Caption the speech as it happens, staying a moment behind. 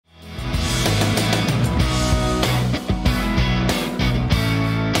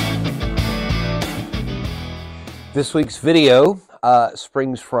This week's video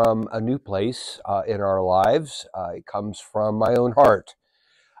springs from a new place in our lives. It comes from my own heart.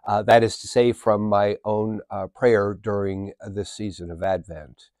 That is to say, from my own prayer during this season of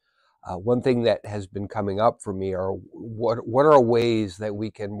Advent. One thing that has been coming up for me are what are ways that we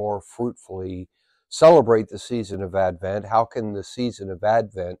can more fruitfully celebrate the season of Advent? How can the season of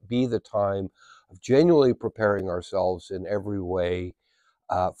Advent be the time of genuinely preparing ourselves in every way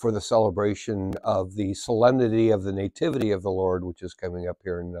for the celebration of the solemnity of the Nativity of the Lord, which is coming up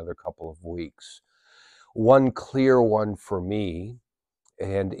here in another couple of weeks? One clear one for me,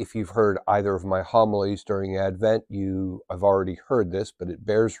 and if you've heard either of my homilies during Advent, you have already heard this, but it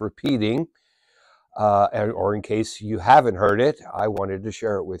bears repeating, or in case you haven't heard it, I wanted to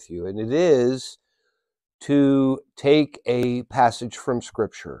share it with you. And it is to take a passage from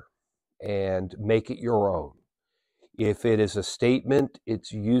Scripture and make it your own. If it is a statement,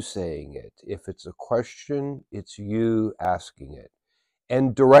 it's you saying it. If it's a question, it's you asking it.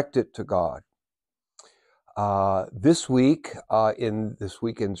 And direct it to God. This week, in this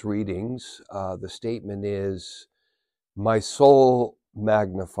weekend's readings, the statement is, "My soul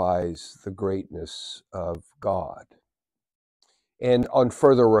magnifies the greatness of God." And on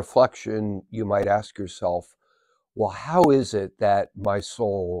further reflection, you might ask yourself, well, how is it that my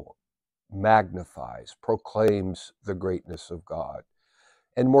soul magnifies, proclaims the greatness of God?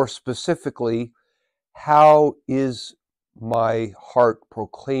 And more specifically, how is my heart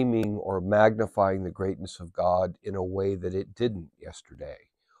proclaiming or magnifying the greatness of God in a way that it didn't yesterday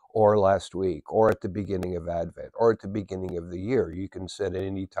or last week or at the beginning of Advent or at the beginning of the year? You can set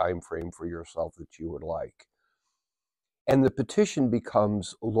any time frame for yourself that you would like. And the petition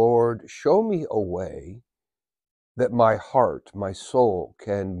becomes, Lord, show me a way that my heart, my soul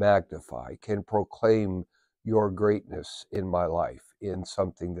can magnify, can proclaim your greatness in my life, in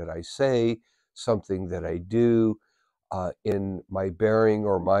something that I say, something that I do, in my bearing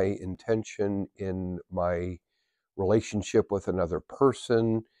or my intention, in my relationship with another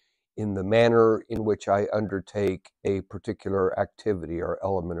person, in the manner in which I undertake a particular activity or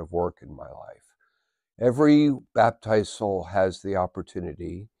element of work in my life. Every baptized soul has the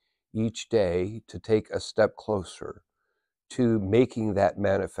opportunity each day to take a step closer to making that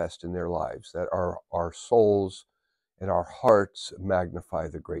manifest in their lives, that our souls and our hearts magnify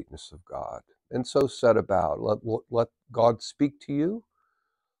the greatness of God. And so set about. Let God speak to you.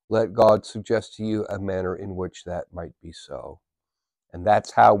 Let God suggest to you a manner in which that might be so. And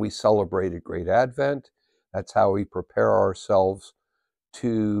that's how we celebrate a great Advent. That's how we prepare ourselves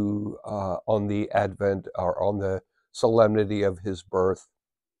to, on the Advent or on the solemnity of his birth,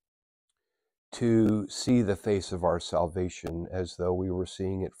 to see the face of our salvation as though we were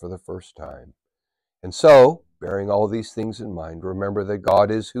seeing it for the first time. And so, bearing all these things in mind, remember that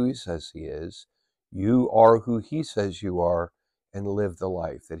God is who he says he is, you are who he says you are, and live the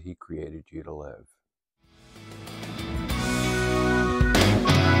life that he created you to live.